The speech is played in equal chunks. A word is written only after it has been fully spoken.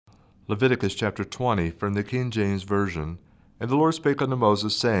Leviticus chapter 20 from the King James Version. And the Lord spake unto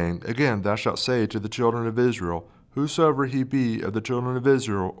Moses, saying, Again thou shalt say to the children of Israel, Whosoever he be of the children of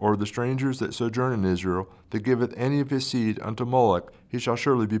Israel, or the strangers that sojourn in Israel, that giveth any of his seed unto Moloch, he shall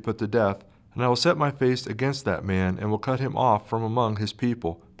surely be put to death. And I will set my face against that man, and will cut him off from among his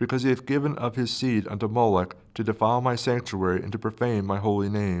people, because he hath given of his seed unto Moloch, to defile my sanctuary, and to profane my holy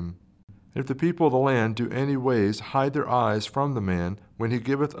name. And if the people of the land do any ways hide their eyes from the man, when he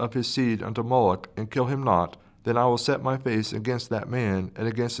giveth of his seed unto Moloch, and kill him not, then I will set my face against that man, and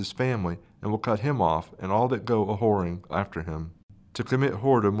against his family, and will cut him off, and all that go a-whoring after him, to commit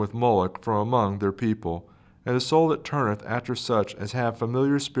whoredom with Moloch from among their people. And the soul that turneth after such as have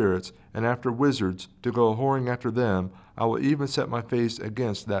familiar spirits, and after wizards, to go a-whoring after them, I will even set my face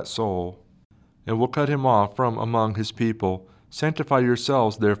against that soul, and will cut him off from among his people. Sanctify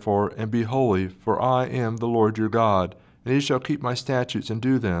yourselves, therefore, and be holy, for I am the Lord your God. And ye shall keep my statutes and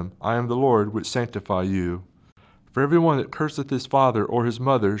do them. I am the Lord which sanctify you. For every one that curseth his father or his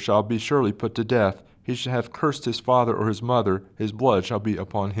mother shall be surely put to death. He shall have cursed his father or his mother, his blood shall be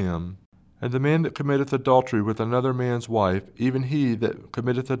upon him. And the man that committeth adultery with another man's wife, even he that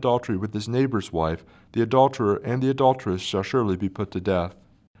committeth adultery with his neighbor's wife, the adulterer and the adulteress shall surely be put to death.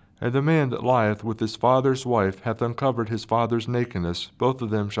 And the man that lieth with his father's wife hath uncovered his father's nakedness, both of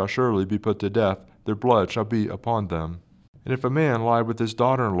them shall surely be put to death, their blood shall be upon them. And if a man lie with his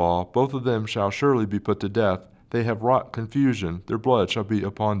daughter-in-law, both of them shall surely be put to death, they have wrought confusion, their blood shall be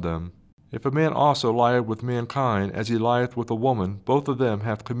upon them. If a man also lieth with mankind, as he lieth with a woman, both of them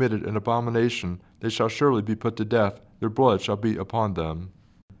have committed an abomination, they shall surely be put to death, their blood shall be upon them.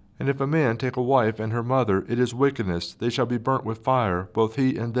 And if a man take a wife and her mother, it is wickedness, they shall be burnt with fire, both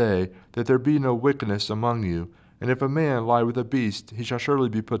he and they, that there be no wickedness among you. And if a man lie with a beast, he shall surely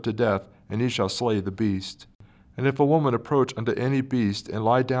be put to death, and he shall slay the beast. And if a woman approach unto any beast, and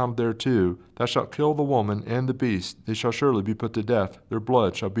lie down thereto, thou shalt kill the woman and the beast, they shall surely be put to death, their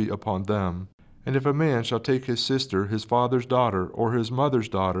blood shall be upon them. And if a man shall take his sister, his father's daughter, or his mother's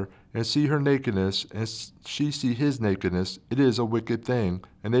daughter, and see her nakedness, and she see his nakedness, it is a wicked thing,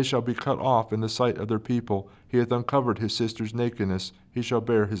 and they shall be cut off in the sight of their people. He hath uncovered his sister's nakedness, he shall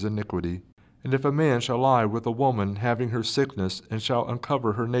bear his iniquity. And if a man shall lie with a woman having her sickness, and shall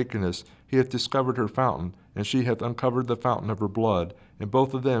uncover her nakedness, he hath discovered her fountain, and she hath uncovered the fountain of her blood, and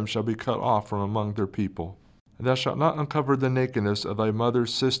both of them shall be cut off from among their people. And thou shalt not uncover the nakedness of thy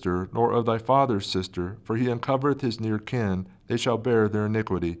mother's sister, nor of thy father's sister, for he uncovereth his near kin, they shall bear their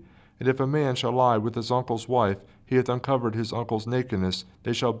iniquity. And if a man shall lie with his uncle's wife, he hath uncovered his uncle's nakedness,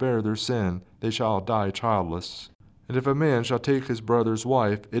 they shall bear their sin, they shall die childless. And if a man shall take his brother's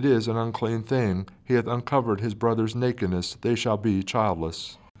wife, it is an unclean thing, he hath uncovered his brother's nakedness, they shall be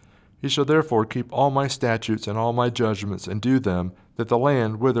childless. Ye shall therefore keep all my statutes and all my judgments, and do them, that the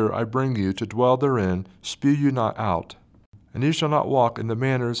land whither I bring you to dwell therein spew you not out. And ye shall not walk in the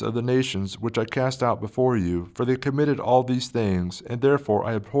manners of the nations which I cast out before you, for they committed all these things, and therefore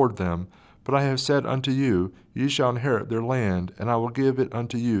I abhorred them. But I have said unto you, Ye shall inherit their land, and I will give it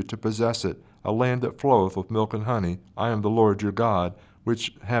unto you to possess it, a land that floweth with milk and honey. I am the Lord your God,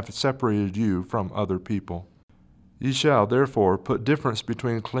 which hath separated you from other people. Ye shall therefore put difference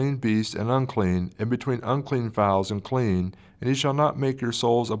between clean beasts and unclean, and between unclean fowls and clean, and ye shall not make your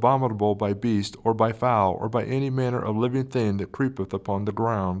souls abominable by beast, or by fowl, or by any manner of living thing that creepeth upon the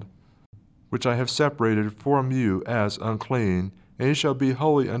ground, which I have separated from you as unclean. And ye shall be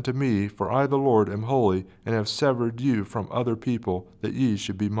holy unto me, for I the Lord am holy, and have severed you from other people, that ye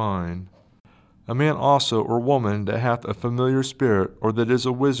should be mine. A man also or woman that hath a familiar spirit, or that is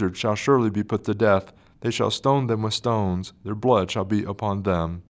a wizard, shall surely be put to death. They shall stone them with stones, their blood shall be upon them.